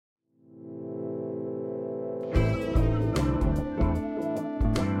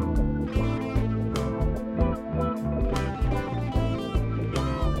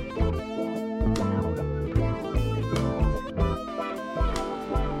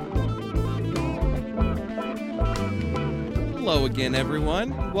Hello again,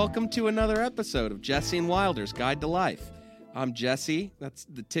 everyone. Welcome to another episode of Jesse and Wilder's Guide to Life. I'm Jesse, that's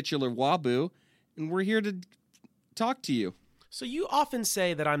the titular Wabu, and we're here to talk to you. So you often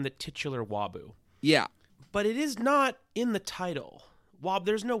say that I'm the titular Wabu, Yeah. but it is not in the title.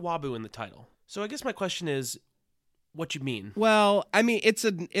 There's no Wabu in the title. So I guess my question is, what you mean? Well, I mean, it's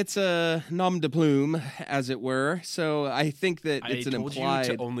a nom de plume, as it were, so I think that it's an implied... I told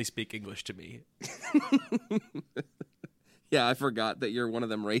you to only speak English to me. Yeah, I forgot that you're one of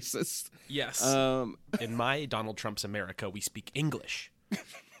them racists. Yes. In my Donald Trump's America, we speak English.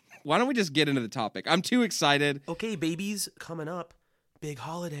 Why don't we just get into the topic? I'm too excited. Okay, babies, coming up. Big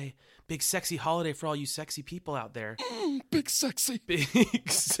holiday. Big sexy holiday for all you sexy people out there. Big sexy. Big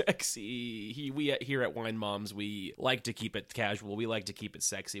sexy. We here at Wine Moms, we like to keep it casual. We like to keep it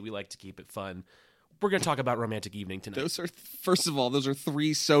sexy. We like to keep it fun. We're going to talk about romantic evening tonight. First of all, those are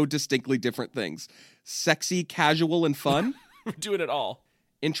three so distinctly different things. Sexy, casual, and fun. We're doing it all.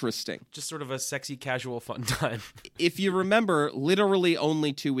 Interesting. Just sort of a sexy, casual, fun time. If you remember, literally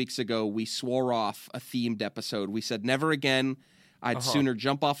only 2 weeks ago, we swore off a themed episode. We said never again. I'd sooner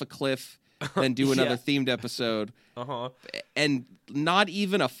jump off a cliff than do another themed episode. And not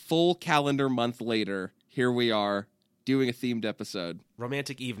even a full calendar month later, here we are doing a themed episode.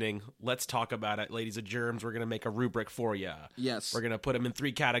 Romantic evening. Let's talk about it. Ladies and germs, we're going to make a rubric for you. Yes. We're going to put them in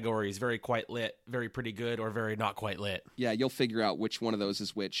 3 categories. Very quite lit, very pretty good, or very not quite lit. Yeah, you'll figure out which one of those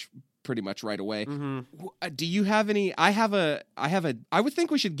is which pretty much right away. Mm-hmm. Do you have any? I would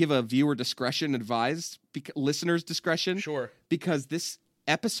think we should give a viewer discretion advised, listeners discretion. Sure. Because this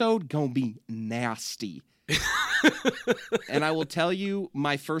episode gonna be nasty. And I will tell you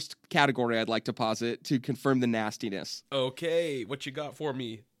my first category I'd like to posit to confirm the nastiness. Okay, what you got for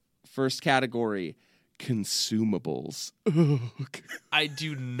me? First category, consumables. I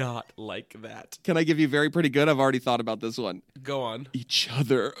do not like that. Can I give you very pretty good? I've already thought about this one. Go on. Each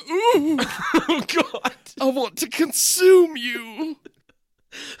other. Ooh. Oh, God. I want to consume you.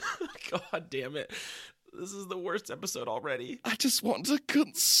 God damn it. This is the worst episode already. I just want to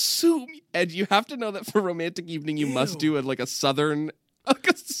consume you. And you have to know that for romantic evening, you must do a southern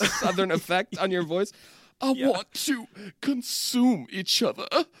effect on your voice. I want to consume each other.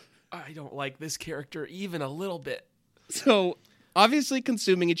 I don't like this character even a little bit. So, obviously,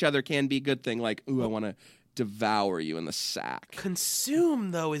 consuming each other can be a good thing. Like, ooh, I want to devour you in the sack.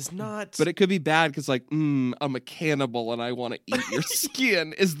 Consume, though, is not... But it could be bad because, like, I'm a cannibal and I want to eat your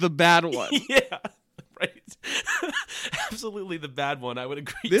skin is the bad one. Yeah. Right. Absolutely the bad one. I would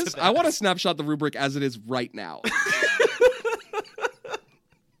agree to that. I want to snapshot the rubric as it is right now.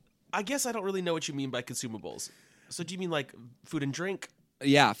 I guess I don't really know what you mean by consumables. So do you mean like food and drink?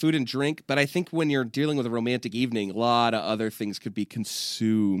 Yeah, food and drink. But I think when you're dealing with a romantic evening, a lot of other things could be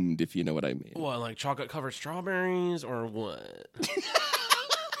consumed, if you know what I mean. What, like chocolate-covered strawberries or what?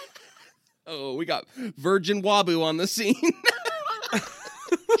 Oh, we got Virgin Wabu on the scene.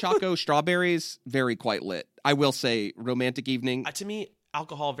 Choco strawberries, very quite lit. I will say, romantic evening. To me,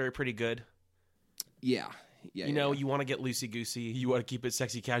 alcohol, very pretty good. Yeah. You know, you want to get loosey-goosey. You want to keep it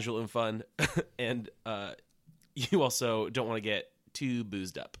sexy, casual, and fun. And you also don't want to get too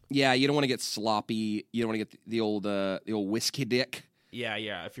boozed up. Yeah, you don't want to get sloppy. You don't want to get the old whiskey dick.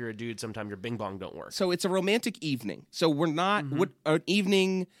 Yeah. If you're a dude, sometimes your bing bong don't work. So it's a romantic evening. So we're not an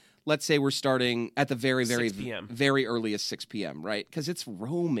evening. Let's say we're starting at the very, very, 6 p.m. very earliest 6 p.m., right? Because it's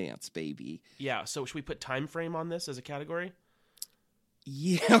romance, baby. Yeah. So should we put time frame on this as a category?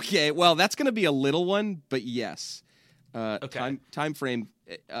 Yeah. Okay. Well, that's going to be a little one, but yes. Okay. Time frame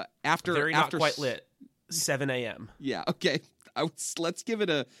after very after not quite lit. 7 a.m. Yeah. Okay. Let's give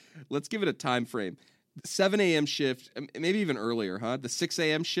it a time frame. 7 a.m. shift, maybe even earlier, huh? The 6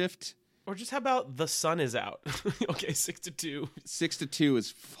 a.m. shift. Or just how about the sun is out? Okay, 6 to 2. 6 to 2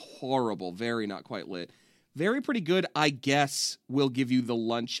 is horrible. Very not quite lit. Very pretty good, I guess, will give you the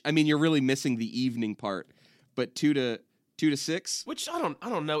lunch. I mean, you're really missing the evening part. But 2 to 6? Which, I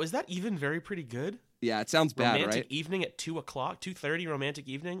don't know. Is that even very pretty good? Yeah, it sounds bad, romantic right? Romantic evening at 2 o'clock, 2:30 romantic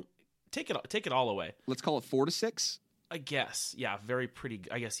evening? Take it all away. Let's call it 4 to 6? I guess. Yeah, very pretty.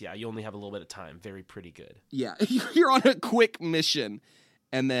 I guess, yeah, you only have a little bit of time. Very pretty good. Yeah, you're on a quick mission.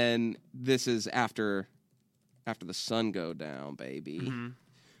 And then this is after the sun go down, baby. Mm-hmm.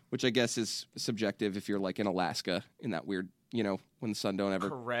 Which I guess is subjective if you're like in Alaska in that weird, when the sun don't ever...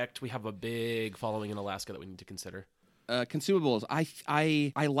 Correct. We have a big following in Alaska that we need to consider. Consumables.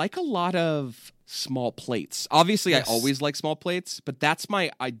 I like a lot of small plates. Obviously, yes. I always like small plates, but that's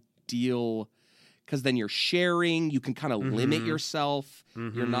my ideal... Because then you're sharing, you can kind of limit yourself.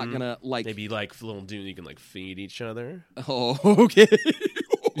 You're not gonna like maybe like little dude, you can like feed each other. Oh, okay.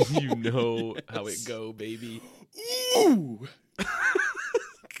 You know how it go, baby. Ooh.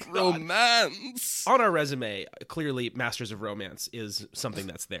 Romance. On our resume, clearly Masters of Romance is something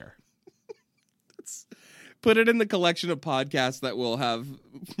that's there. Put it in the collection of podcasts that we'll have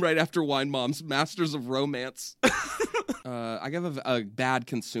right after Wine Mom's Masters of Romance. I give a bad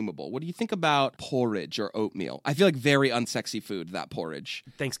consumable. What do you think about porridge or oatmeal? I feel like very unsexy food, that porridge.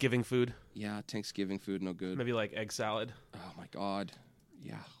 Thanksgiving food. Yeah, Thanksgiving food, no good. Maybe like egg salad. Oh my God.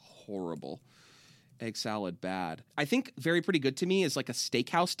 Yeah, horrible. Egg salad, bad. I think very pretty good to me is like a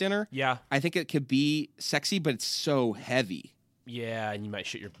steakhouse dinner. Yeah. I think it could be sexy, but it's so heavy. Yeah, and you might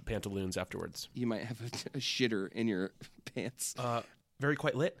shit your pantaloons afterwards. You might have a shitter in your pants. Very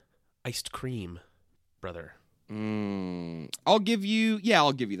quite lit. Iced cream, brother. I'll give you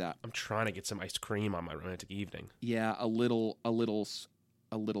that. I'm trying to get some iced cream on my romantic evening. Yeah, a little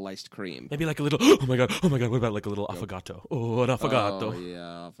iced cream. Maybe like a little. Oh my god! What about like a little affogato? Oh, an affogato. Oh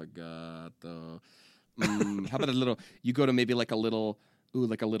yeah, affogato. How about a little? You go to maybe like a little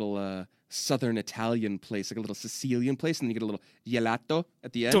Southern Italian place, like a little Sicilian place, and you get a little gelato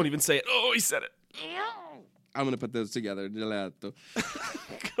at the end. Don't even say it. Oh, he said it. I'm gonna put those together. Gelato.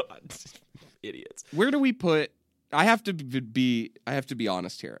 God, idiots. Where do we put? I have to be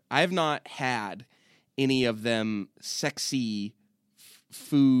honest here. I have not had any of them sexy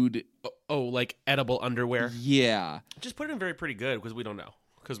food. Oh, like edible underwear. Yeah. Just put it in very pretty good because we don't know.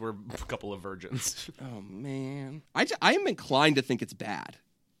 Because we're a couple of virgins. Oh, man. I am inclined to think it's bad.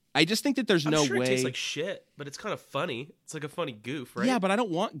 I just think that there's no sure way. It tastes like shit, but it's kind of funny. It's like a funny goof, right? Yeah, but I don't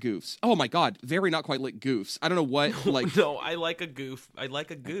want goofs. Oh, my God. Very not quite lit goofs. I don't know what, like. No, I like a goof. I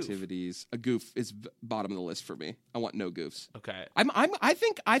like a goof. Activities. A goof is bottom of the list for me. I want no goofs. Okay.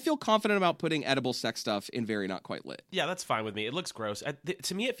 I feel confident about putting edible sex stuff in very not quite lit. Yeah, that's fine with me. It looks gross.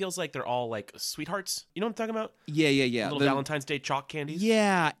 To me, it feels like they're all like sweethearts. You know what I'm talking about? Yeah. Little Valentine's Day chalk candies.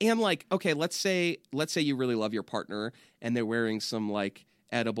 Yeah, and like, okay, let's say you really love your partner and they're wearing some like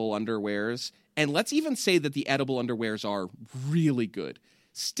edible underwears, and let's even say that the edible underwears are really good.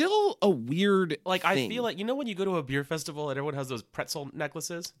 Still a weird like thing. I feel like, you know when you go to a beer festival and everyone has those pretzel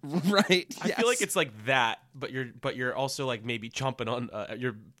necklaces? Right. I feel like it's like that, but you're also like maybe chomping on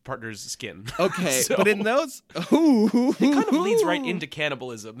your partner's skin. Okay, So, but in those it kind of leads right into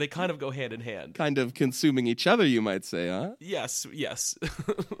cannibalism. They kind of go hand in hand. kind of consuming each other, you might say, huh? Yes.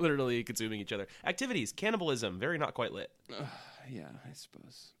 Literally consuming each other. Activities, cannibalism, very not quite lit. Yeah, I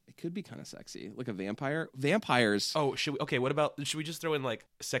suppose. It could be kind of sexy. Like a vampire. Vampires. Oh, should we just throw in like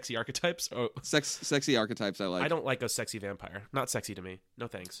sexy archetypes? Oh, Sexy archetypes I like. I don't like a sexy vampire. Not sexy to me. No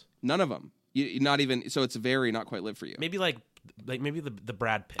thanks. None of them. Not even, so it's very not quite lit for you. Maybe maybe the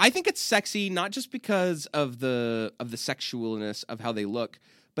Brad Pitt. I think it's sexy, not just because of the sexualness of how they look,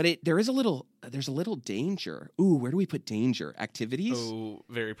 but there's a little danger. Ooh, where do we put danger? Activities? Oh,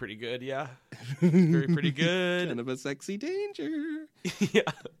 very pretty good, yeah. Very pretty good. Kind of a sexy danger. Yeah.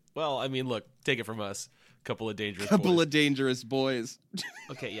 Well, I mean, look, take it from us. Couple of dangerous boys.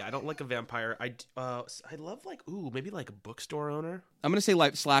 Okay, yeah, I don't like a vampire. I love like, maybe like a bookstore owner. I'm going to say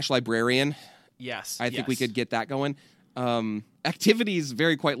 / librarian. Yes. I think we could get that going. Activities,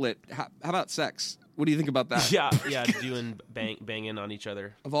 very quite lit. How about sex? What do you think about that? Yeah, doing banging on each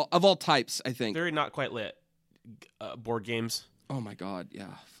other. Of all types, I think. Very not quite lit. Board games. Oh my God,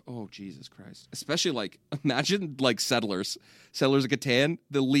 yeah. Oh Jesus Christ. Especially like, imagine like Settlers of Catan,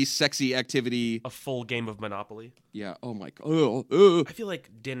 the least sexy activity. A full game of Monopoly. Yeah. Oh my God. I feel like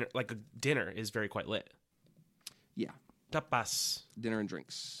a dinner is very quite lit. Yeah. Tapas. Dinner and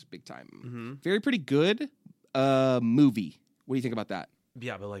drinks, big time. Mm-hmm. Very pretty good. Movie. What do you think about that?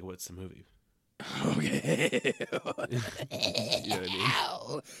 Yeah, but like, what's the movie? Okay. You know what I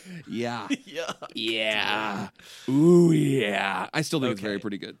mean? Yeah. Yeah. Ooh, yeah. I still think it's very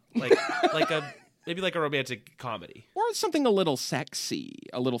pretty good. Like maybe like a romantic comedy. Or something a little sexy,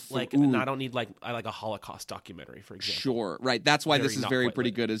 a little and I don't need I like a Holocaust documentary, for example. Sure, right. That's why this is very pretty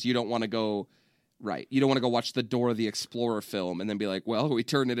good. Is you don't want to go. Right. You don't want to go watch the Dora the Explorer film and then be like, well,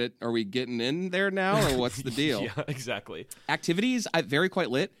 are we getting in there now, or what's the deal? Yeah, exactly. Activities, very quite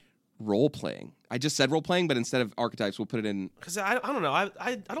lit. Role playing. I just said role playing, but instead of archetypes, we'll put it in. Because I don't know.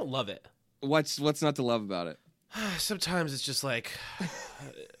 I don't love it. What's not to love about it? Sometimes it's just like,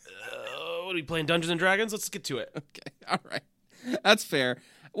 what are we playing, Dungeons and Dragons? Let's get to it. Okay. All right. That's fair.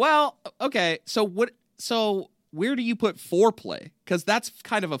 Well, okay. So where do you put foreplay? Because that's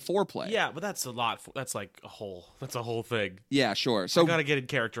kind of a foreplay. Yeah, but that's a lot. That's like a whole thing. Yeah, sure. So I gotta get in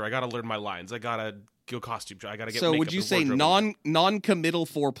character. I gotta learn my lines. I gotta go costume. I gotta get. So would you say non-committal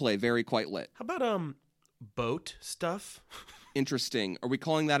foreplay? Very quite lit. How about boat stuff? Interesting. Are we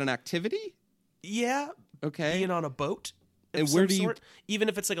calling that an activity? Yeah. Okay. Being on a boat. And where do you? Even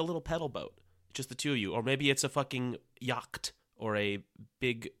if it's like a little pedal boat, just the two of you, or maybe it's a fucking yacht or a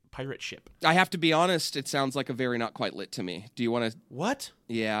big pirate ship. I have to be honest. It sounds like a very not quite lit to me. Do you want to? What?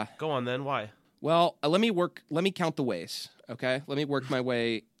 Yeah. Go on then. Why? Well, let me count the ways. Okay. Let me work my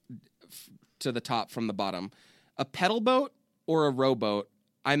way to the top from the bottom. A pedal boat or a rowboat.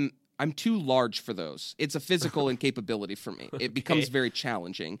 I'm too large for those. It's a physical incapability for me. It becomes very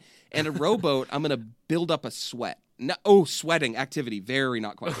challenging. And a rowboat, I'm going to build up a sweat. No, sweating activity, very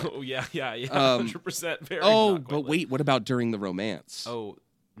not quite lit. Oh, yeah, 100% very not quite but wait, what about during the romance? Oh,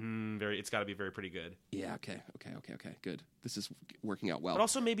 it's got to be very pretty good. Yeah, okay, good. This is working out well. But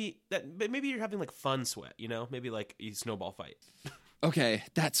also maybe you're having like fun sweat, you know? Maybe like a snowball fight. Okay,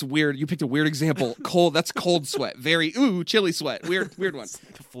 that's weird. You picked a weird example. Cold. That's cold sweat. Chilly sweat. Weird one. It's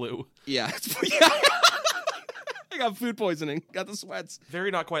like the flu. Yeah. I got food poisoning. Got the sweats. Very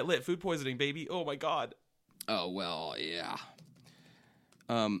not quite lit. Food poisoning, baby. Oh my god. Oh well, yeah.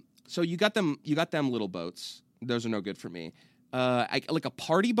 So you got them little boats. Those are no good for me. Like a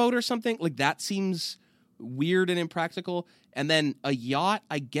party boat or something. Like that seems weird and impractical. And then a yacht,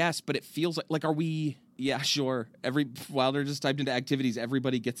 I guess. But it feels like are we? Yeah, sure. Wilder just typed into activities,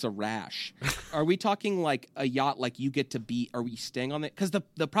 everybody gets a rash. Are we talking like a yacht like you get to be, are we staying on it? Because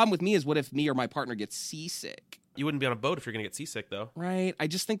the problem with me is what if me or my partner gets seasick? You wouldn't be on a boat if you're going to get seasick, though. Right. I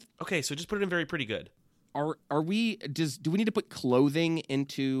just think... Okay, so just put it in very pretty good. Do we need to put clothing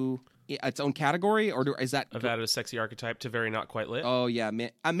into its own category? Or is that... I've added a sexy archetype to very not quite lit. Oh, yeah.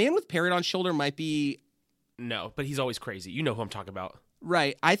 A man with parrot on shoulder might be... No, but he's always crazy. You know who I'm talking about.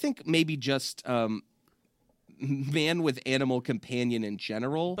 Right. I think maybe just... man with animal companion in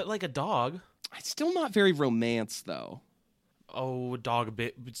general. But like a dog. It's still not very romance, though. Oh, dog,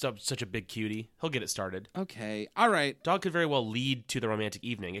 such a big cutie. He'll get it started. Okay, all right. Dog could very well lead to the romantic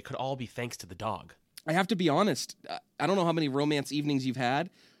evening. It could all be thanks to the dog. I have to be honest. I don't know how many romance evenings you've had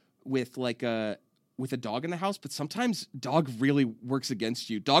with a dog in the house, but sometimes dog really works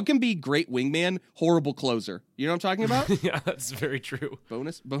against you. Dog can be great wingman, horrible closer. You know what I'm talking about? Yeah, that's very true.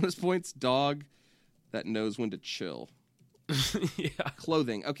 Bonus points, dog that knows when to chill. Yeah.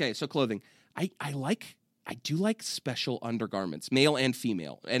 Clothing. Okay, so clothing. I do like special undergarments, male and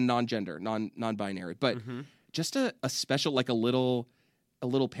female, and non-gender, non-binary. But just a special, like a little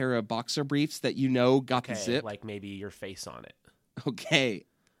pair of boxer briefs that got the zip. Like maybe your face on it. Okay.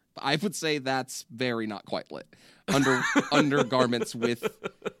 I would say that's very not quite lit. Undergarments with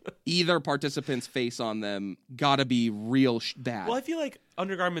either participant's face on them gotta be real bad. Well, I feel like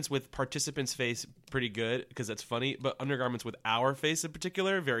undergarments with participant's face pretty good because that's funny, but undergarments with our face in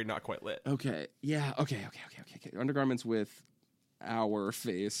particular, very not quite lit. Okay. Yeah. Okay. Undergarments with our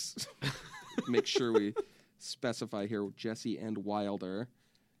face. Make sure we specify here Jesse and Wilder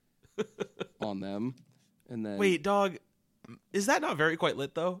on them, and then wait, dog. Is that not very quite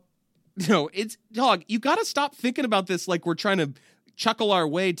lit, though? No, it's... Dog, you gotta stop thinking about this like we're trying to chuckle our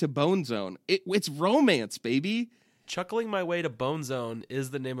way to Bone Zone. It's romance, baby. Chuckling My Way to Bone Zone is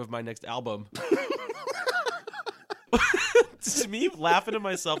the name of my next album. It's me laughing to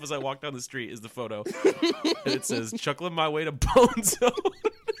myself as I walk down the street is the photo. And it says, Chuckling My Way to Bone Zone.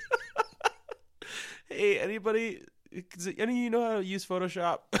 Hey, anybody... Any of you know how to use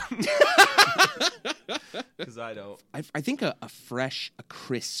Photoshop? Because I don't. I think a fresh, a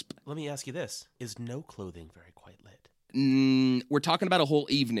crisp. Let me ask you this. Is no clothing very quite lit? We're talking about a whole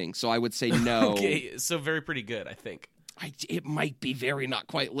evening, so I would say no. Okay, so very pretty good, I think. It might be very not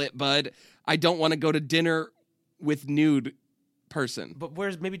quite lit, bud. I don't want to go to dinner with nude person. But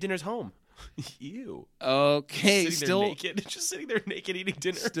maybe dinner's home? Ew. Okay, still naked. Just sitting there naked eating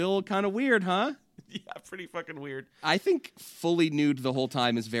dinner. Still kind of weird, huh? Yeah, pretty fucking weird. I think fully nude the whole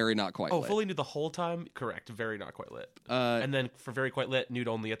time is very not quite lit. Oh, fully nude the whole time? Correct. Very not quite lit. And then for very quite lit, nude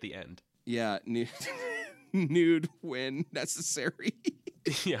only at the end. Yeah, nude when necessary.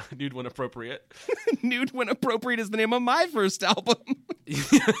 Yeah, nude when appropriate. Nude when appropriate is the name of my first album.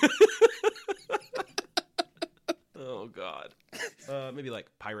 Oh, God. Maybe like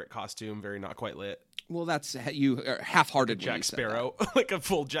pirate costume, very not quite lit. Well, that's you half-hearted. Jack Sparrow, like a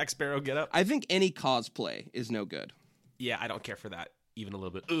full Jack Sparrow getup. I think any cosplay is no good. Yeah, I don't care for that even a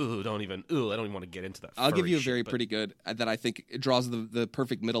little bit. I don't even want to get into that. I'll give you a very pretty good that I think it draws the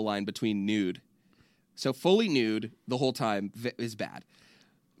perfect middle line between nude. So fully nude the whole time is bad.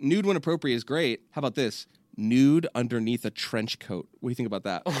 Nude when appropriate is great. How about this? Nude underneath a trench coat. What do you think about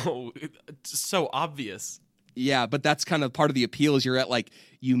that? Oh, it's so obvious. Yeah, but that's kind of part of the appeal is you're at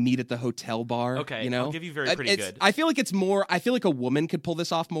you meet at the hotel bar. Okay, you know? I'll give you very pretty good. I feel like a woman could pull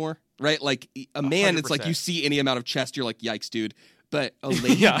this off more, right? Like a man, 100%. It's like you see any amount of chest, you're like, yikes, dude. But a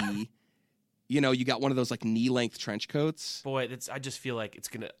lady, You got one of those like knee-length trench coats. Boy, I just feel like it's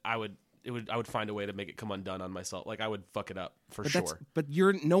gonna. I would find a way to make it come undone on myself. Like I would fuck it up for sure. But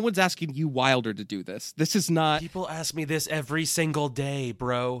no one's asking you, Wilder, to do this. This is not. People ask me this every single day,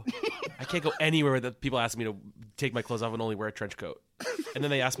 bro. I can't go anywhere that people ask me to take my clothes off and only wear a trench coat. And then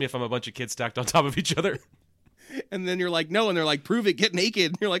they ask me if I'm a bunch of kids stacked on top of each other. And then you're like, no, and they're like, prove it, get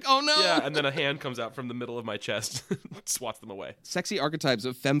naked. And you're like, oh no. Yeah, and then a hand comes out from the middle of my chest, swats them away. Sexy archetypes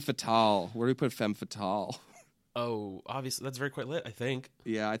of femme fatale. Where do we put femme fatale? Oh, obviously that's very quite lit, I think.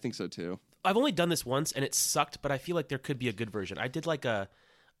 Yeah, I think so too. I've only done this once and it sucked, but I feel like there could be a good version. I did like a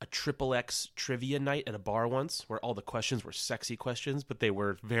XXX trivia night at a bar once where all the questions were sexy questions, but they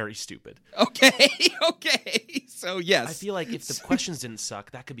were very stupid. Okay. So yes. I feel like if the questions didn't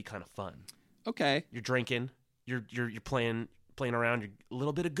suck, that could be kind of fun. Okay. You're drinking. You're playing around. You're a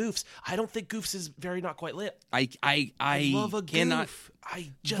little bit of goofs. I don't think goofs is very not quite lit. I love a cannot. Goof.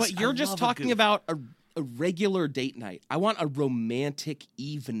 But you're just talking about a regular date night. I want a romantic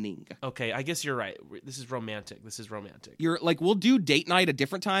evening. Okay, I guess you're right. This is romantic. You're like, we'll do date night a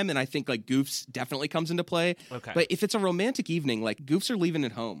different time, and I think like goofs definitely comes into play. Okay. But if it's a romantic evening, like goofs are leaving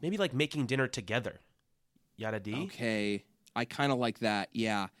it home. Maybe like making dinner together. Yada D. Okay, I kind of like that.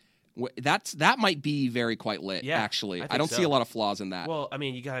 Yeah. That might be very quite lit, actually. I don't see a lot of flaws in that. Well, I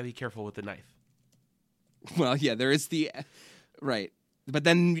mean, you got to be careful with the knife. Well, yeah, there is right. But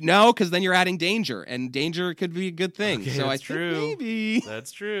then, no, because then you're adding danger, and danger could be a good thing. Okay, so that's true. Think maybe.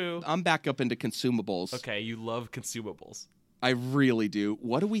 That's true. I'm back up into consumables. Okay, you love consumables. I really do.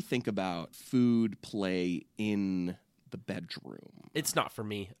 What do we think about food play in the bedroom? It's not for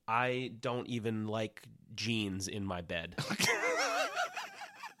me. I don't even like jeans in my bed.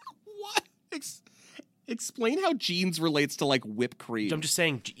 What? Explain how jeans relates to like whipped cream. I'm just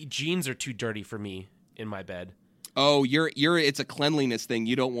saying jeans are too dirty for me in my bed. Oh, it's a cleanliness thing.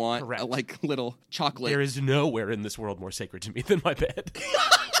 You don't want Correct. a like little chocolate. There is nowhere in this world more sacred to me than my bed.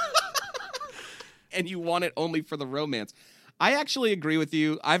 And you want it only for the romance. I actually agree with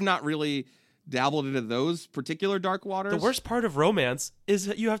you. I've not really dabbled into those particular dark waters. The worst part of romance is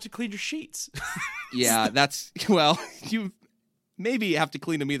that you have to clean your sheets. Yeah, you maybe have to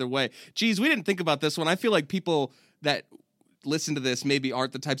clean them either way. Geez, we didn't think about this one. I feel like people that listen to this maybe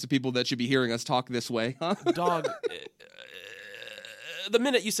aren't the types of people that should be hearing us talk this way, huh? Dog, the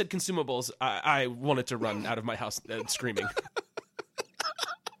minute you said consumables, I wanted to run out of my house screaming.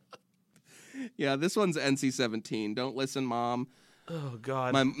 Yeah, this one's NC-17. Don't listen, Mom. Oh,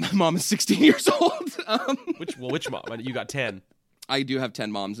 God. My mom is 16 years old. Which mom? You got 10. I do have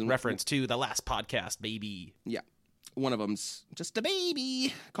 10 moms. Reference to the last podcast, baby. Yeah. One of them's just a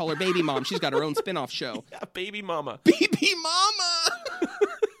baby. Call her Baby Mom. She's got her own spin-off show. Yeah, Baby Mama. Baby Mama!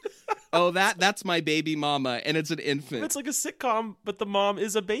 Oh, that's my baby mama, and it's an infant. It's like a sitcom, but the mom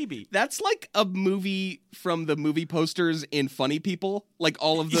is a baby. That's like a movie from the movie posters in Funny People. Like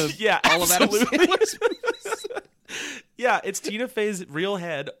all of the... Yeah, all absolutely. Of Adam Yeah, it's Tina Fey's real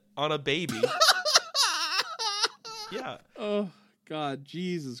head on a baby. Yeah. Oh, God.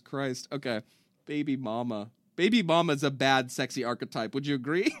 Jesus Christ. Okay. Baby mama. Baby mama's a bad sexy archetype. Would you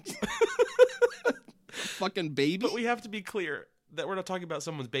agree? Fucking baby. But we have to be clear that we're not talking about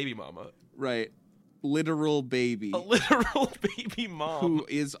someone's baby mama. Right. Literal baby. A literal baby mom. Who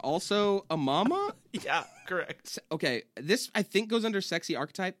is also a mama? Yeah, correct. Okay. This, I think, goes under sexy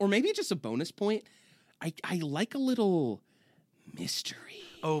archetype, or maybe just a bonus point. I like a little mystery.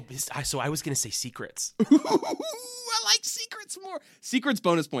 Oh, so I was going to say secrets. I like secrets more. Secrets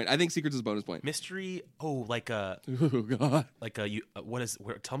bonus point. I think secrets is bonus point. Mystery. Oh, like a. Oh God. Like a. What is?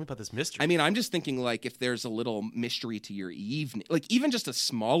 Tell me about this mystery. I mean, I'm just thinking like if there's a little mystery to your evening, like even just a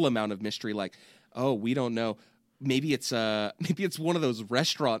small amount of mystery, like we don't know. Maybe it's one of those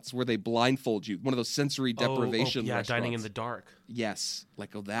restaurants where they blindfold you, one of those sensory deprivation. Yeah, restaurants. Dining in the dark. Yes,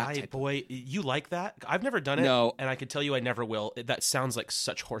 like that. Boy, you like that? I've never done it. No, and I can tell you, I never will. That sounds like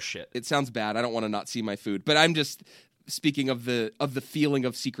such horseshit. It sounds bad. I don't want to not see my food, but I'm just speaking of the feeling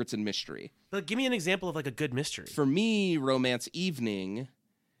of secrets and mystery. But give me an example of like a good mystery. For me, romance evening,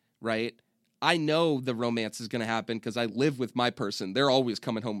 right? I know the romance is going to happen because I live with my person. They're always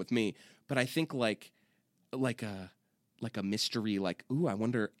coming home with me. But I think like a mystery, like, ooh, I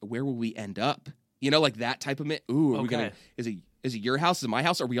wonder where will we end up? You know, like that type of ooh, are we gonna is it your house? Is it my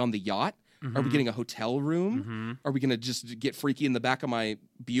house? Are we on the yacht? Mm-hmm. Are we getting a hotel room? Mm-hmm. Are we gonna just get freaky in the back of my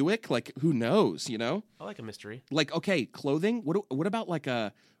Buick? Like, who knows? You know? I like a mystery. Like, okay, clothing. What about like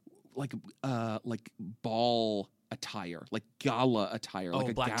ball attire, like gala attire,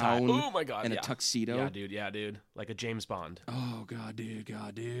 like a black gown? Tie. Oh my God, and a tuxedo. Yeah, dude. Like a James Bond. Oh God,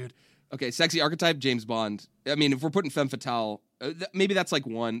 dude. Okay, sexy archetype, James Bond. I mean, if we're putting femme fatale, maybe that's like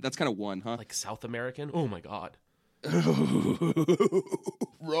one. That's kind of one, huh? Like South American? Oh my God.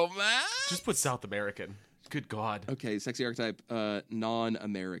 Romance? Just put South American. Good God. Okay, sexy archetype,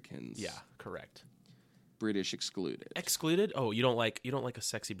 non-Americans. Yeah, correct. British excluded. Excluded? Oh, you don't like a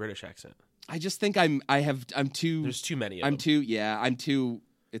sexy British accent. I just think I'm too. There's too many of I'm them. too. Yeah, I'm too.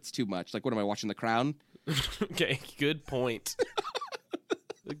 It's too much. Like, what am I watching? The Crown? Okay, good point.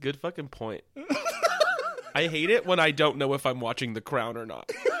 A good fucking point. I hate it when I don't know if I'm watching The Crown or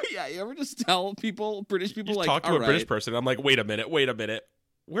not. Yeah, you ever just tell people, British people, Just like, talk to all a right. British person. I'm like, wait a minute.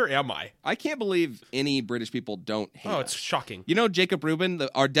 Where am I? I can't believe any British people don't hate Oh, us. it's shocking. You know, Jacob Rubin,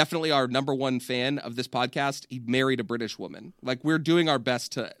 definitely our number one fan of this podcast, he married a British woman. Like, we're doing our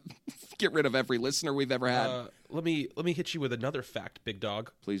best to get rid of every listener we've ever had. Let me hit you with another fact, big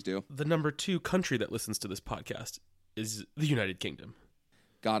dog. Please do. The number 2 country that listens to this podcast is the United Kingdom.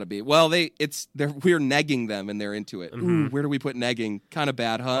 Gotta be. Well, we're negging them and they're into it. Ooh, where do we put negging? Kind of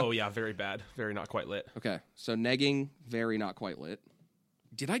bad, huh? Oh yeah, very bad. Very not quite lit. Okay, so negging, very not quite lit.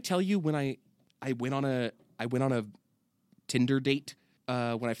 Did I tell you when I went on a Tinder date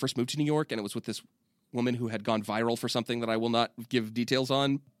when I first moved to New York, and it was with this woman who had gone viral for something that I will not give details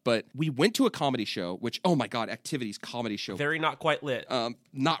on, but we went to a comedy show, which, oh my God, Activities comedy show. Very not quite lit.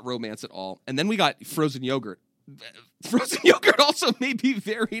 Not romance at all. And then we got frozen yogurt. Frozen yogurt also may be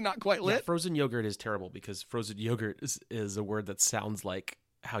very not quite lit. Yeah, frozen yogurt is terrible because frozen yogurt is a word that sounds like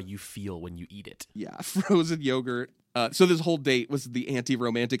how you feel when you eat it. Yeah, frozen yogurt. So this whole date was the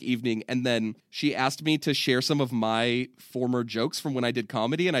anti-romantic evening, and then she asked me to share some of my former jokes from when I did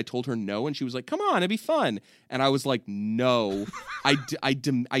comedy, and I told her no, and she was like, "Come on, it'd be fun." And I was like, "No."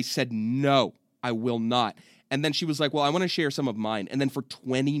 I said, "No, I will not." And then she was like, "Well, I want to share some of mine." And then for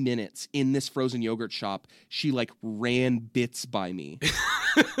 20 minutes in this frozen yogurt shop, she like ran bits by me.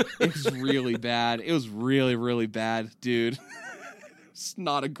 It was really bad. It was really, really bad, dude. It's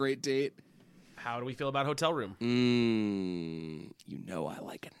not a great date. How do we feel about hotel room? You know I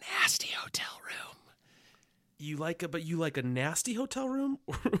like a nasty hotel room. You like a nasty hotel room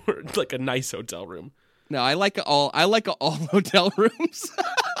or like a nice hotel room? No, I like all hotel rooms.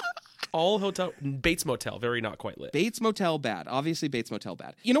 All hotel Bates Motel, very not quite lit. Bates Motel bad. Obviously Bates Motel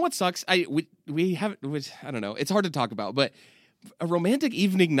bad. You know what sucks? I don't know. It's hard to talk about, but a romantic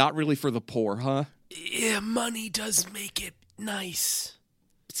evening not really for the poor, huh? Yeah, money does make it nice.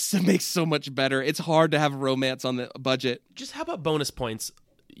 It makes so much better. It's hard to have a romance on the budget. Just how about bonus points?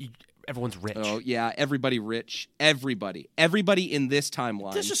 Everyone's rich. Oh, yeah, everybody rich. Everybody in this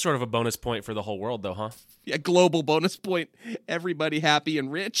timeline. That's just sort of a bonus point for the whole world, though, huh? Yeah, global bonus point. Everybody happy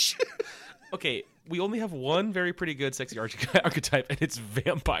and rich. Okay, we only have one very pretty good sexy archetype, and it's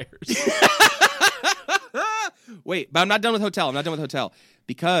vampires. Wait, but I'm not done with hotel.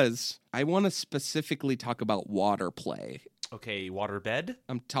 Because I want to specifically talk about water play. Okay, waterbed?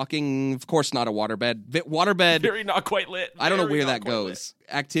 I'm talking, of course, not a waterbed. Waterbed. Very not quite lit. I don't know Very where not that quite goes.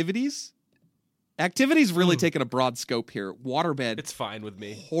 Activities? Activities really taking a broad scope here. Waterbed. It's fine with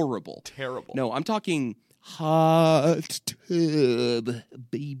me. Horrible. Terrible. No, I'm talking hot tub,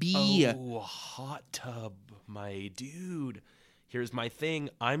 baby. Oh, hot tub, my dude. Here's my thing.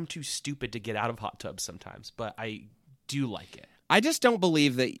 I'm too stupid to get out of hot tubs sometimes, but I do like it. I just don't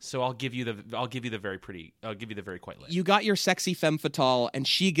believe that. So I'll give you the very quite lit. You got your sexy femme fatale, and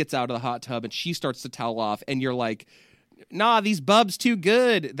she gets out of the hot tub, and she starts to towel off, and you're like, "Nah, these bubs too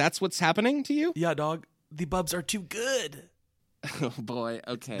good." That's what's happening to you? Yeah, dog. The bubs are too good. Oh boy.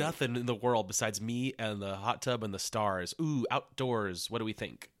 Okay. Nothing in the world besides me and the hot tub and the stars. Ooh, outdoors. What do we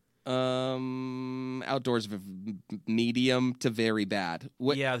think? Outdoors, medium to very bad.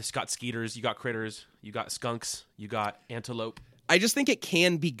 Yeah, it's got skeeters. You got critters. You got skunks. You got antelope. I just think it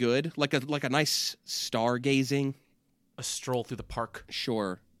can be good, like a nice stargazing. A stroll through the park.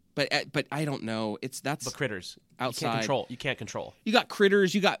 Sure, but I don't know. But critters outside. You can't control. You got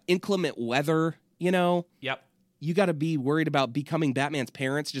critters. You got inclement weather. You know. Yep. You got to be worried about becoming Batman's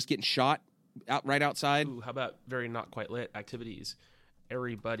parents, just getting shot right outside. Ooh, how about very not quite lit activities?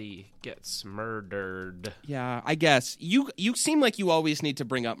 Everybody gets murdered. Yeah, I guess you seem like you always need to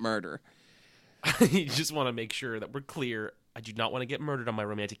bring up murder. You just want to make sure that we're clear. I do not want to get murdered on my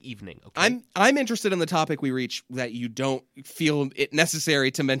romantic evening. Okay? I'm interested in the topic we reach that you don't feel it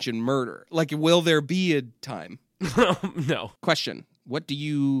necessary to mention murder. Like, will there be a time? No. Question: what do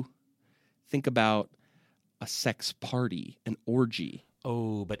you think about a sex party, an orgy?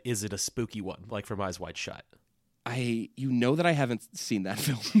 Oh, but is it a spooky one, like from Eyes Wide Shut? You know that I haven't seen that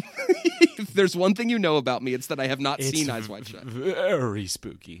film. If there's one thing you know about me, it's that I have not seen Eyes Wide Shut. Very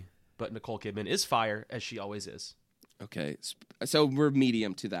spooky. But Nicole Kidman is fire, as she always is. Okay, so we're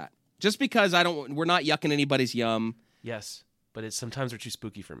medium to that. Just because we're not yucking anybody's yum. Yes, but sometimes they're too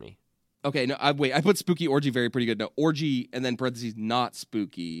spooky for me. Okay, no, I put spooky orgy very pretty good. No, orgy and then parentheses not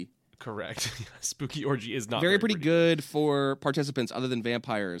spooky. Correct. Spooky orgy is not very pretty good for participants other than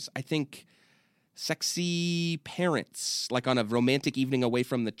vampires. I think sexy parents, like on a romantic evening away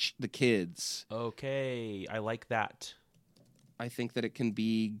from the kids. Okay, I like that. I think that it can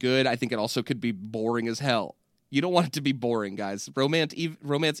be good. I think it also could be boring as hell. You don't want it to be boring, guys. Romance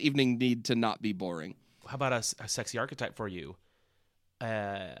evening need to not be boring. How about a sexy archetype for you?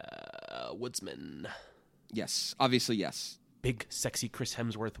 Woodsman. Yes, obviously yes. Big, sexy Chris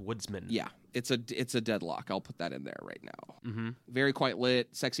Hemsworth woodsman. Yeah, it's a deadlock. I'll put that in there right now. Mm-hmm. Very quite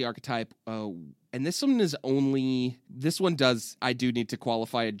lit, sexy archetype. And this one does, I do need to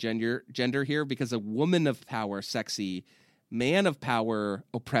qualify a gender here because a woman of power, sexy, man of power,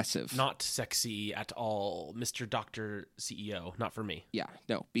 oppressive. Not sexy at all, Mr. Dr. CEO. Not for me. Yeah,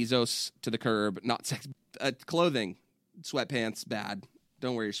 no. Bezos to the curb, not sexy. Clothing, sweatpants, bad.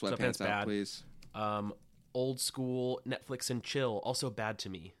 Don't wear your sweatpants out, please. Old school Netflix and chill, also bad to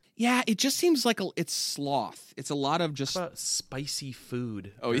me. Yeah, it just seems like it's sloth. It's a lot of just... How about spicy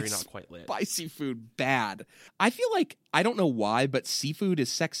food? Oh, Very not quite lit. Spicy food, bad. I feel like, I don't know why, but seafood is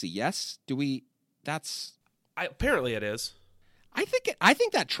sexy, yes? Apparently it is. I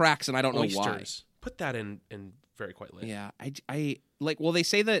think that tracks, and I don't know why. Put that in very quite lit. Yeah, they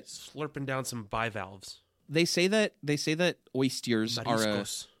say that... Slurping down some bivalves. They say that oysters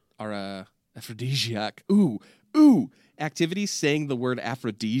Mariscos. are a aphrodisiac. Ooh. Activities saying the word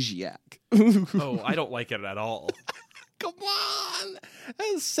aphrodisiac. Oh, I don't like it at all. Come on.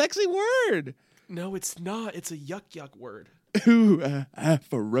 That's a sexy word. No, it's not. It's a yuck word. Ooh,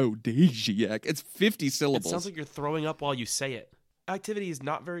 aphrodisiac. It's 50 syllables. It sounds like you're throwing up while you say it. Activity is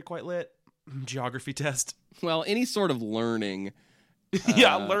not very quite lit. Geography test. Well, any sort of learning.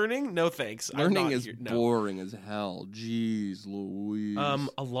 Yeah, learning? No thanks. Learning is boring as hell. Jeez Louise.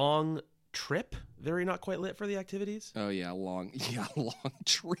 A long trip? Very not quite lit for the activities? Oh, yeah, long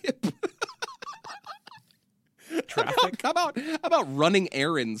trip. Traffic? How about running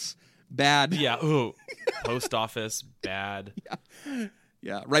errands? Bad. Yeah, ooh. Post office, bad.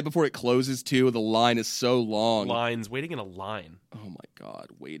 Yeah, right before it closes, too. The line is so long. Waiting in a line. Oh, my God,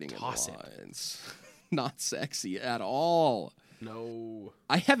 waiting Toss in lines. Not sexy at all. No.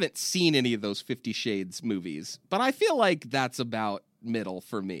 I haven't seen any of those 50 Shades movies, but I feel like that's about middle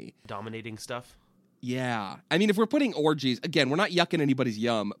for me. Dominating stuff? Yeah. I mean, if we're putting orgies, again, we're not yucking anybody's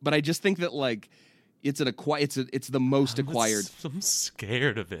yum, but I just think that, like, it's the most acquired. I'm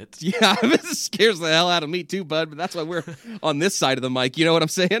scared of it. Yeah, it scares the hell out of me too, bud, but that's why we're on this side of the mic. You know what I'm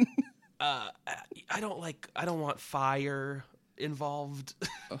saying? I don't want fire involved.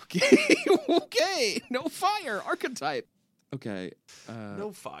 Okay. No fire. Archetype. Okay.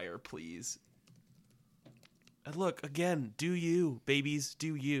 No fire, please. And look, again, do you, babies,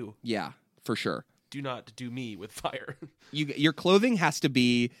 do you. Yeah, for sure. Do not do me with fire. Your clothing has to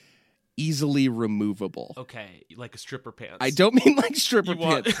be easily removable. Okay, like a stripper pants. I don't mean like stripper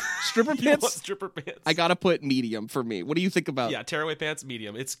pants. Stripper pants? Stripper pants. I gotta put medium for me. What do you think about? Yeah, tearaway pants,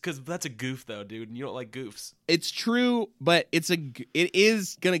 medium. It's because that's a goof, though, dude, and you don't like goofs. It's true, but it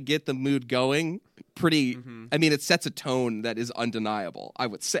is gonna get the mood going pretty. Mm-hmm. I mean, it sets a tone that is undeniable, I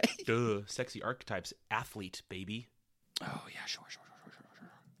would say. Duh. Sexy archetypes. Athlete, baby. Oh, yeah, sure.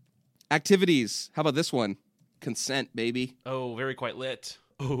 Activities. How about this one? Consent, baby. Oh, very quite lit.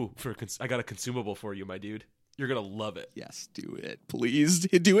 Oh, I got a consumable for you, my dude. You're going to love it. Yes, do it. Please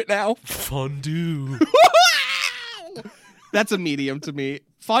do it now. Fondue. That's a medium to me.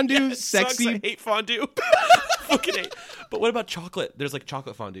 Fondue, yeah, sexy. Sucks. I hate fondue. Fucking hate. But what about chocolate? There's like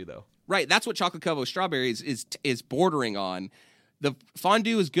chocolate fondue, though. Right. That's what chocolate covered strawberries is bordering on. The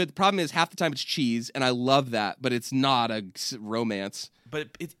fondue is good. The problem is half the time it's cheese, and I love that, but it's not a romance.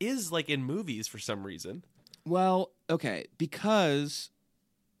 But it is like in movies for some reason. Well, okay, because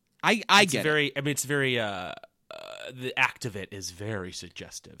I get it. It's very the act of it is very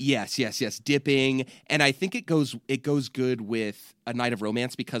suggestive. Yes. Dipping, and I think it goes good with a night of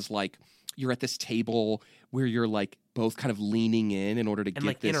romance because like you're at this table where you're like both kind of leaning in order to get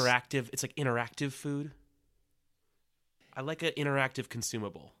like this interactive. It's like interactive food. I like an interactive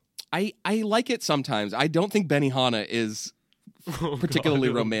consumable. I like it sometimes. I don't think Benihana is particularly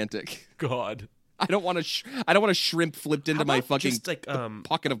romantic. God. I don't want to shrimp flipped into my fucking just like,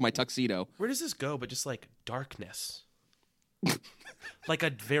 pocket of my tuxedo. Where does this go? But just like darkness, like a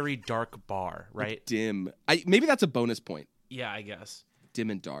very dark bar, right? Dim. Maybe that's a bonus point. Yeah, I guess. Dim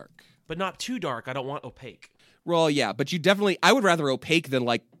and dark, but not too dark. I don't want opaque. Well, yeah, but I would rather opaque than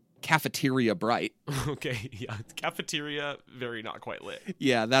like cafeteria bright. Okay, yeah. Cafeteria, very not quite lit.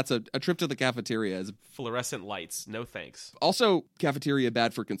 Yeah, that's a trip to the cafeteria is Fluorescent lights, no thanks. also cafeteria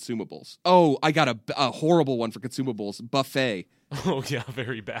bad for consumables. Oh, I got a horrible one for consumables. Buffet. Oh, yeah,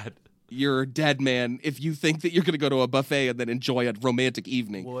 very bad. You're dead, man, if you think that you're going to go to a buffet and then enjoy a romantic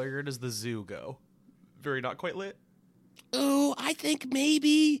evening. Where does the zoo go? Very not quite lit? Oh, I think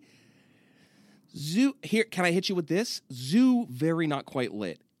maybe zoo. Here, can I hit you with this? Zoo, very not quite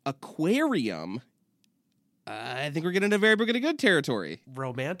lit. Aquarium, I think we're getting into very good territory.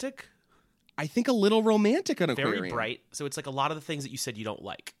 Romantic? I think a little romantic on aquarium. Very bright. So it's like a lot of the things that you said you don't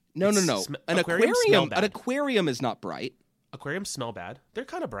like. No. An aquarium is not bright. Aquariums smell bad. They're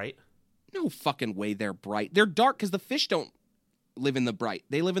kind of bright. No fucking way they're bright. They're dark because the fish don't live in the bright.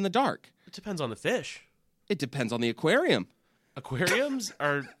 They live in the dark. It depends on the fish. It depends on the aquarium. Aquariums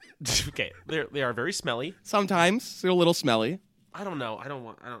are okay. They are very smelly. Sometimes they're a little smelly. I don't know.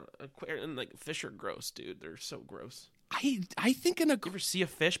 Aquarium, like fish are gross, dude. They're so gross. I think You ever see a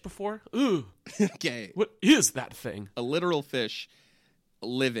fish before? Ooh. Okay. What is that thing? A literal fish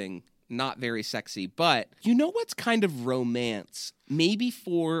living, not very sexy, but you know what's kind of romance? Maybe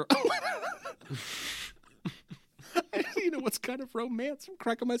for you know what's kind of romance? I'm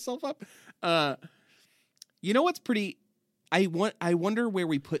cracking myself up. You know what's pretty I wonder where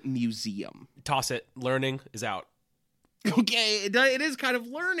we put museum. Toss it. Learning is out. Okay, it is kind of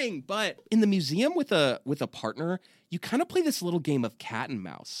learning, but in the museum with a partner, you kind of play this little game of cat and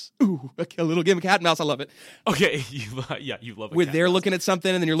mouse. Ooh, a little game of cat and mouse. I love it. Okay, you love it. Where they're looking at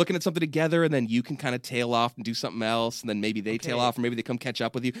something, and then you're looking at something together, and then you can kind of tail off and do something else, and then maybe they tail off, or maybe they come catch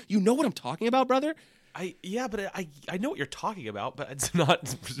up with you. You know what I'm talking about, brother? I know what you're talking about, but it's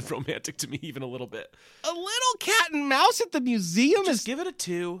not romantic to me even a little bit. A little cat and mouse at the museum Just give it a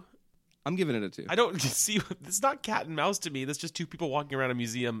 2. I'm giving it a 2. I don't see. It's not cat and mouse to me. That's just two people walking around a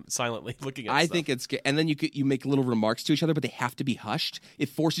museum silently looking at. I think it's good. And then you make little remarks to each other, but they have to be hushed. It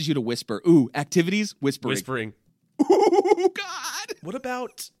forces you to whisper. Ooh, activities, whispering. Ooh, God. What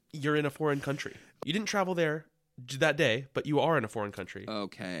about you're in a foreign country? You didn't travel there that day, but you are in a foreign country.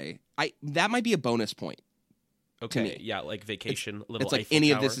 Okay, that might be a bonus point. Okay, yeah, like vacation. It's like Eiffel any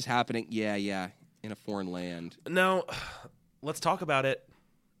Tower. of this is happening. Yeah, in a foreign land. Now, let's talk about it.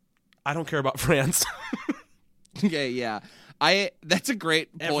 I don't care about France. Okay, yeah. That's a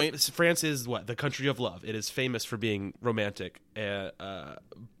great point. France is what? The country of love. It is famous for being romantic.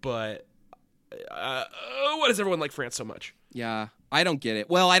 But why does everyone like France so much? Yeah, I don't get it.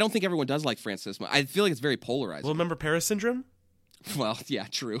 Well, I don't think everyone does like France this much. I feel like it's very polarized. Well, remember Paris syndrome? Well, yeah,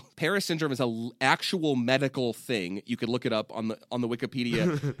 true. Paris syndrome is an actual medical thing. You could look it up on the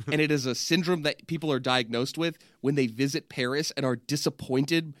Wikipedia, and it is a syndrome that people are diagnosed with when they visit Paris and are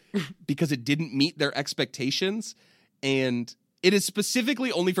disappointed because it didn't meet their expectations. And it is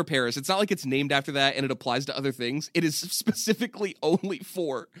specifically only for Paris. It's not like it's named after that and it applies to other things. It is specifically only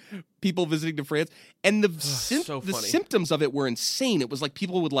for people visiting to France. And the symptoms of it were insane. It was like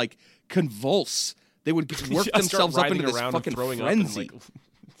people would like convulse. They would work themselves up into this fucking frenzy. Up and, like,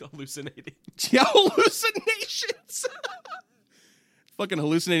 hallucinating. Yeah, hallucinations. Fucking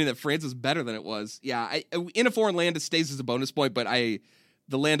hallucinating that France is better than it was. Yeah, in a foreign land, it stays as a bonus point, but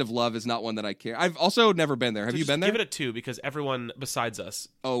the land of love is not one that I care. I've also never been there. Have you been there? Give it a 2 because everyone besides us.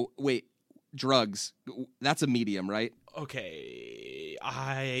 Oh, wait. Drugs. That's a medium, right? Okay.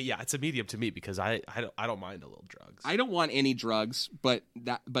 It's a medium to me because I don't mind a little drugs. I don't want any drugs, but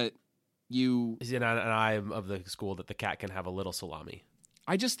you... And I am of the school that the cat can have a little salami.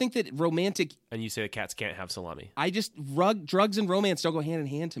 I just think that romantic... And you say the cats can't have salami. Drugs and romance don't go hand in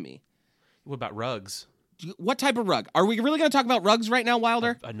hand to me. What about rugs? What type of rug? Are we really going to talk about rugs right now,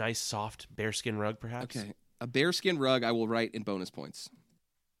 Wilder? A nice, soft bearskin rug, perhaps? Okay. A bearskin rug I will write in bonus points.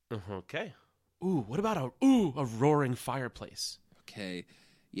 Okay. Ooh, what about a roaring fireplace? Okay.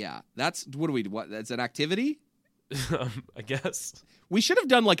 Yeah. That's... What? That's an activity? I guess. We should have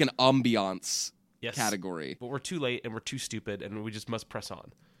done like an ambiance category. But we're too late and we're too stupid and we just must press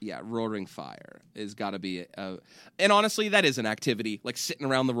on. Yeah, roaring fire is got to be and honestly, that is an activity, like sitting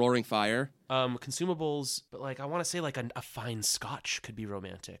around the roaring fire. Consumables, but like I want to say like a fine scotch could be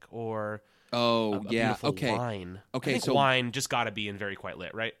romantic or a beautiful wine. Okay, I think wine just got to be in very quite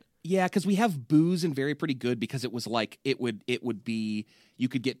lit, right? Yeah, because we have booze and very pretty good because it was like it would be you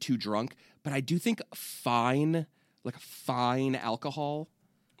could get too drunk, but I do think fine alcohol.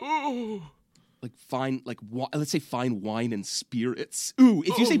 Ooh. Like fine, let's say fine wine and spirits. Ooh,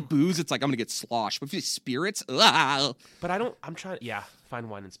 if you say booze, it's like I'm gonna get sloshed. But if you say spirits, But fine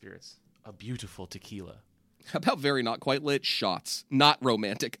wine and spirits. A beautiful tequila. How about very not quite lit? Shots. Not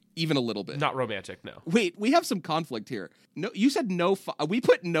romantic, even a little bit. Not romantic, no. Wait, we have some conflict here. No, you said no. We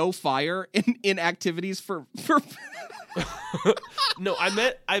put no fire in activities for. No,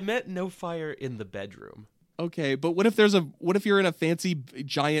 I meant no fire in the bedroom. Okay, but what if you're in a fancy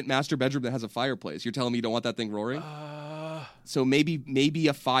giant master bedroom that has a fireplace? You're telling me you don't want that thing roaring? So maybe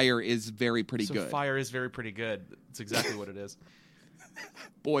a fire is pretty good. Fire is pretty good. That's exactly what it is.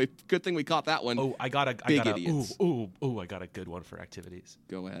 Boy, good thing we caught that one. Oh, I got a good one for activities.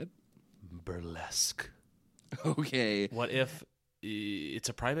 Go ahead. Burlesque. Okay. What if it's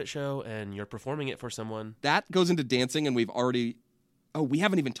a private show and you're performing it for someone? That goes into dancing, and we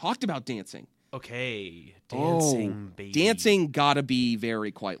haven't even talked about dancing. Okay, dancing, baby. Dancing gotta be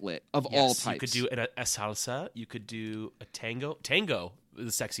very quite lit of all types. You could do a salsa. You could do a tango. Tango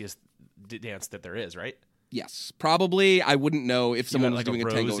is the sexiest dance that there is, right? Yes, probably. I wouldn't know if someone was like doing a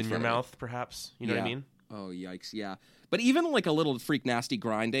tango rose in your mouth, perhaps. You know what I mean? Oh, yikes! Yeah, but even like a little freak nasty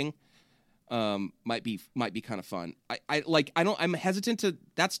grinding, might be kind of fun. I'm hesitant to.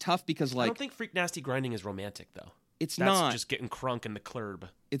 That's tough because I don't think freak nasty grinding is romantic though. That's not just getting crunk in the club.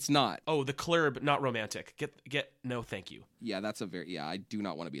 It's not. Oh, the club, not romantic. Get no, thank you. Yeah, I do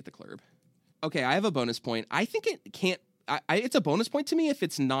not want to be at the club. Okay, I have a bonus point. I think it can't. It's a bonus point to me if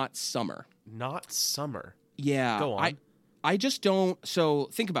it's not summer. Not summer. Yeah. Go on. I just don't. So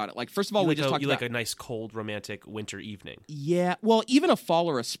think about it. Like, first of all, we just talked about like a nice cold romantic winter evening. Yeah. Well, even a fall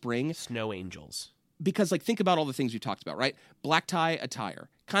or a spring. Snow angels. Because, like, think about all the things we talked about, right? Black tie attire.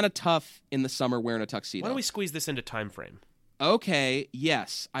 Kind of tough in the summer wearing a tuxedo. Why don't we squeeze this into time frame? Okay,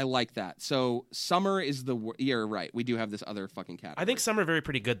 yes, I like that. So summer is you're right. We do have this other fucking category. I think summer very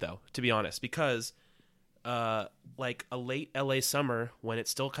pretty good, though, to be honest, because like a late LA summer when it's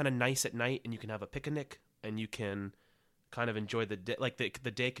still kind of nice at night and you can have a picnic and you can kind of enjoy the day. Like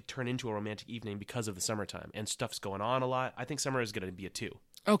the day could turn into a romantic evening because of the summertime and stuff's going on a lot. I think summer is going to be a 2.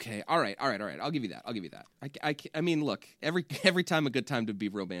 Okay, all right. I'll give you that. I mean, look, every time a good time to be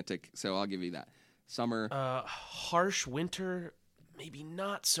romantic, so I'll give you that. Summer. Harsh winter, maybe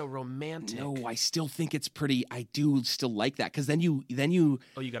not so romantic. No, I still think it's pretty. I do still like that because then you.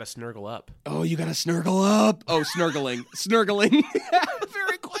 Oh, you got to snuggle up. Oh, you got to snuggle up. Oh, snurgling.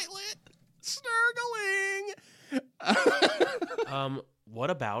 Very quite lit. Snurgling. What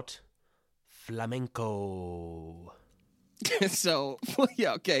about flamenco? So,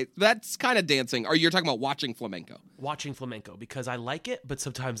 yeah, okay. That's kind of dancing. Or you're talking about watching flamenco. Watching flamenco, because I like it, but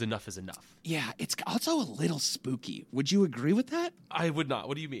sometimes enough is enough. Yeah, it's also a little spooky. Would you agree with that? I would not.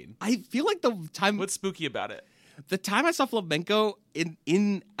 What do you mean? I feel like the time... What's spooky about it? The time I saw flamenco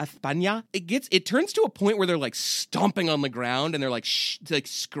in España, it turns to a point where they're like stomping on the ground and they're like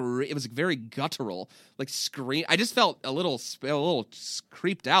it was very guttural, like scream. I just felt a little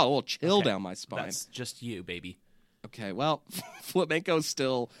creeped out, a little chill down my spine. That's just you, baby. Okay, well, flamenco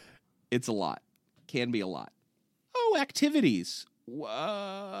still, it's a lot. Can be a lot. Oh, activities.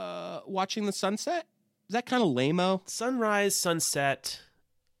 Watching the sunset? Is that kind of lame-o? Sunrise, sunset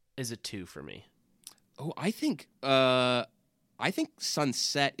is a 2 for me. Oh, I think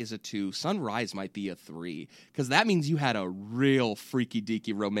sunset is a 2. Sunrise might be a 3. Because that means you had a real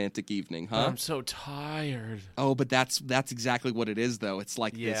freaky-deaky romantic evening, huh? I'm so tired. Oh, but that's exactly what it is, though. It's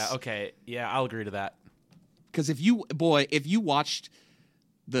like this. Yeah, okay. Yeah, I'll agree to that. Because if you watched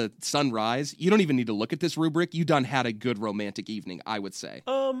the sunrise, you don't even need to look at this rubric. You done had a good romantic evening, I would say.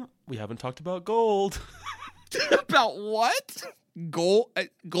 We haven't talked about gold. About what? Gold?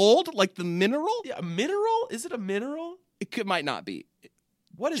 Like the mineral? Yeah, a mineral? Is it a mineral? Might not be.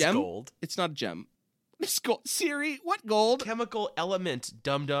 What is gem? Gold? It's not a gem. It's gold. Siri, what gold? Chemical element,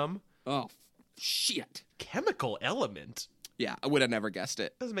 dum-dum. Oh, shit. Chemical element? Yeah, I would have never guessed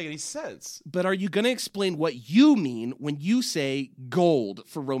it. Doesn't make any sense. But are you going to explain what you mean when you say gold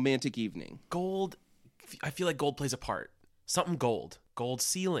for romantic evening? Gold, I feel like gold plays a part. Something gold. Gold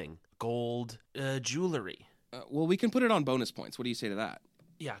ceiling. Gold jewelry. Well, we can put it on bonus points. What do you say to that?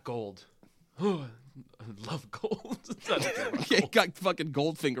 Yeah, gold. I love gold. Okay, got fucking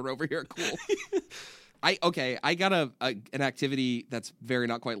Goldfinger over here. Cool. I got an activity that's very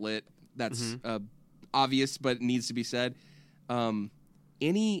not quite lit. That's obvious, but needs to be said.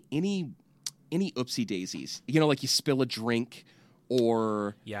 Any oopsie daisies? You know, like you spill a drink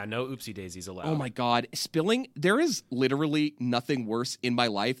or... Yeah, no oopsie daisies allowed. Oh my God. Spilling... There is literally nothing worse in my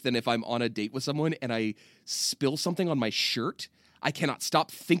life than if I'm on a date with someone and I spill something on my shirt. I cannot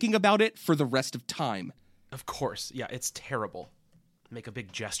stop thinking about it for the rest of time. Of course. Yeah, it's terrible. Make a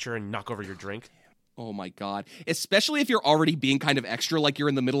big gesture and knock over your drink. Oh my God. Especially if you're already being kind of extra, like you're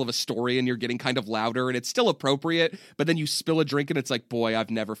in the middle of a story and you're getting kind of louder and it's still appropriate, but then you spill a drink and it's like, boy, I've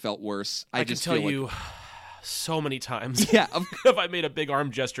never felt worse. I can tell you so many times. Yeah. If I made a big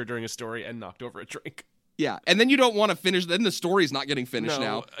arm gesture during a story and knocked over a drink. Yeah. And then you don't want to finish. Then the story's not getting finished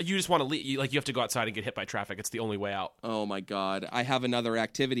now. You just want to leave. You have to go outside and get hit by traffic. It's the only way out. Oh, my God. I have another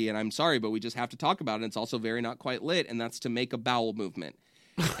activity, and I'm sorry, but we just have to talk about it. And it's also very not quite lit, and that's to make a bowel movement.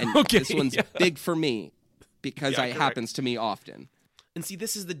 And this one's big for me because it happens to me often. And see,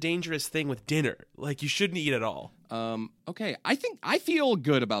 this is the dangerous thing with dinner. Like, you shouldn't eat at all. Okay. I feel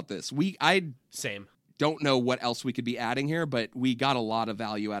good about this. Same. Don't know what else we could be adding here, but we got a lot of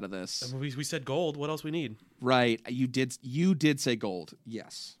value out of this. We said gold. What else we need? Right. You did say gold.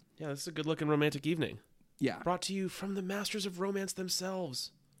 Yes. Yeah, this is a good-looking romantic evening. Yeah. Brought to you from the Masters of Romance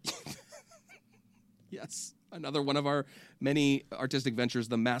themselves. Yes. Another one of our many artistic ventures,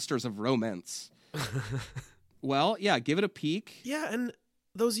 the Masters of Romance. Well, yeah, give it a peek. Yeah, and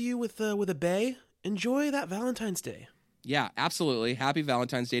those of you with a bae, enjoy that Valentine's Day. Yeah, absolutely. Happy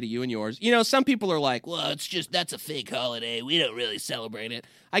Valentine's Day to you and yours. Some people are like, well, that's a fake holiday. We don't really celebrate it.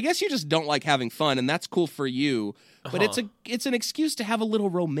 I guess you just don't like having fun, and that's cool for you. But it's an excuse to have a little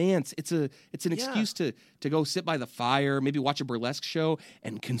romance. It's an excuse to go sit by the fire, maybe watch a burlesque show,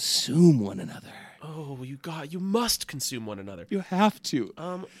 and consume one another. Oh, you must consume one another. You have to.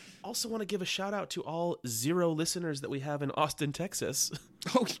 Also want to give a shout out to all 0 listeners that we have in Austin, Texas.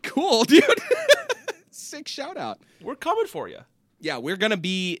 Oh, cool, dude. Sick shout out. We're coming for you. Yeah, we're going to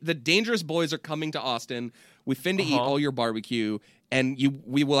be, the Dangerous Boys are coming to Austin. We finna eat all your barbecue, and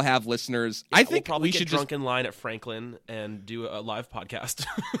we will have listeners. Yeah, I think we'll probably we get should drunk in line at Franklin and do a live podcast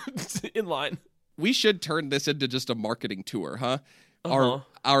in line. We should turn this into just a marketing tour, huh?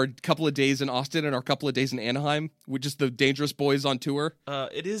 Our couple of days in Austin and our couple of days in Anaheim. We're just the Dangerous Boys on tour.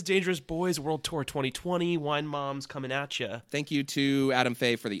 It is Dangerous Boys World Tour 2020. Wine Moms coming at you. Thank you to Adam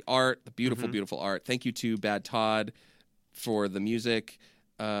Faye for the art, the beautiful, beautiful art. Thank you to Bad Todd for the music.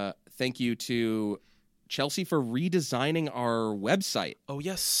 Thank you to Chelsea for redesigning our website. Oh,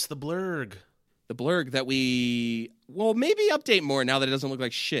 yes, the blurg. The blurg that maybe update more now that it doesn't look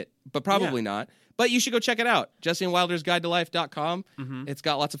like shit, but probably not. But you should go check it out. JesseandWilder'sGuideToLife.com. It's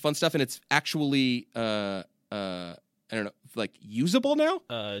got lots of fun stuff, and it's actually, I don't know, like usable now?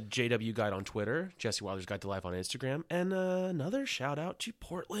 JW Guide on Twitter, Jesse Wilder's Guide to Life on Instagram, and another shout out to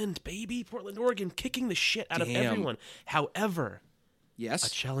Portland, baby. Portland, Oregon, kicking the shit out of everyone. However, yes,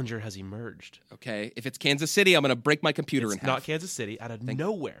 a challenger has emerged. Okay, if it's Kansas City, I'm going to break my computer in half. It's not Kansas City, out of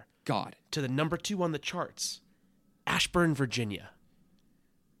nowhere. God. To the number 2 on the charts, Ashburn, Virginia.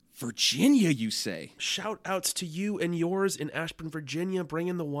 Virginia, you say? Shout outs to you and yours in Ashburn, Virginia,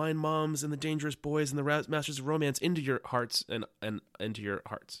 bringing the Wine Moms and the Dangerous Boys and the Masters of Romance into your hearts and into your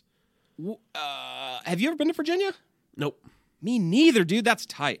hearts. Have you ever been to Virginia? Nope. Me neither, dude. That's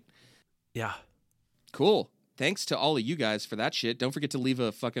tight. Yeah. Cool. Thanks to all of you guys for that shit. Don't forget to leave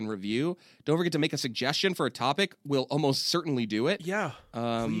a fucking review. Don't forget to make a suggestion for a topic. We'll almost certainly do it. Yeah.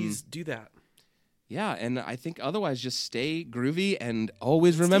 Please do that. Yeah, and I think otherwise just stay groovy and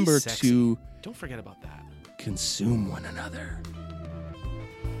always remember to... Don't forget about that. Consume one another.